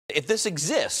If this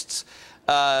exists,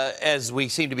 as we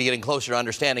seem to be getting closer to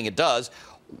understanding it does,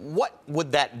 what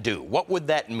would that do? What would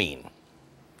that mean?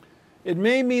 It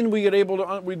may mean we'd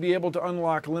be able to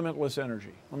unlock limitless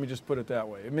energy. Let me just put it that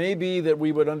way. It may be that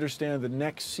we would understand the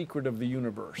next secret of the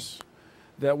universe,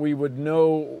 that we would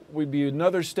know, we'd be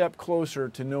another step closer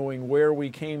to knowing where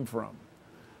we came from.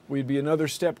 We'd be another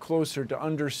step closer to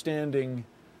understanding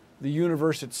the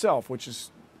universe itself, which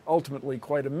is ultimately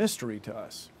quite a mystery to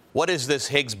us. What is this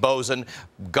Higgs boson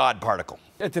God particle?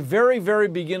 At the very, very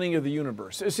beginning of the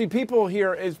universe. See, people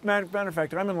here, as a matter of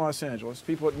fact, I'm in Los Angeles.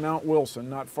 People at Mount Wilson,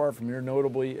 not far from here,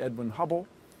 notably Edwin Hubble,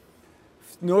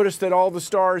 noticed that all the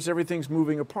stars, everything's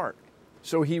moving apart.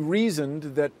 So he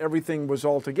reasoned that everything was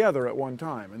all together at one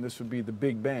time, and this would be the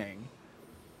Big Bang.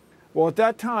 Well, at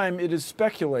that time, it is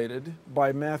speculated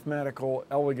by mathematical,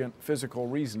 elegant physical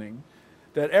reasoning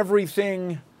that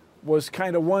everything was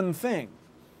kind of one thing.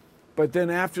 But then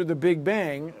after the Big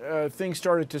Bang, things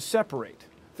started to separate.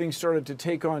 Things started to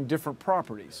take on different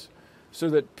properties. So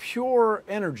that pure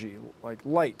energy, like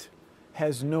light,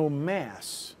 has no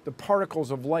mass. The particles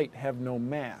of light have no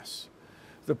mass.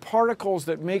 The particles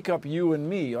that make up you and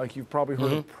me, like you've probably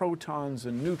heard of protons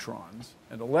and neutrons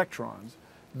and electrons,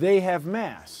 they have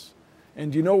mass.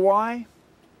 And do you know why?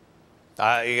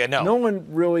 No. No one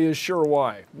really is sure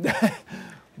why.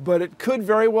 But it could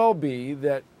very well be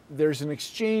that there's an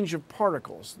exchange of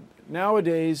particles.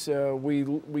 Nowadays,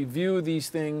 we view these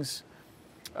things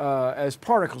as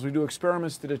particles. We do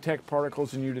experiments to detect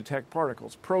particles, and you detect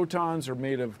particles. Protons are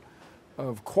made of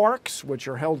quarks, which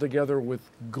are held together with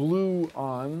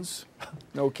gluons.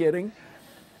 No kidding.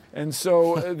 And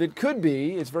so it could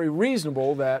be, it's very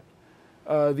reasonable that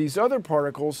these other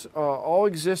particles all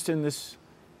exist in this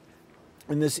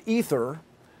ether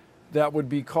that would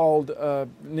be called,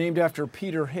 named after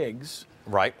Peter Higgs.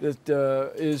 Right.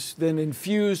 That is then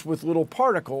infused with little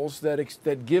particles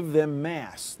that give them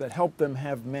mass, that help them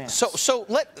have mass. So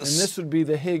and this would be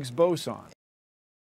the Higgs boson.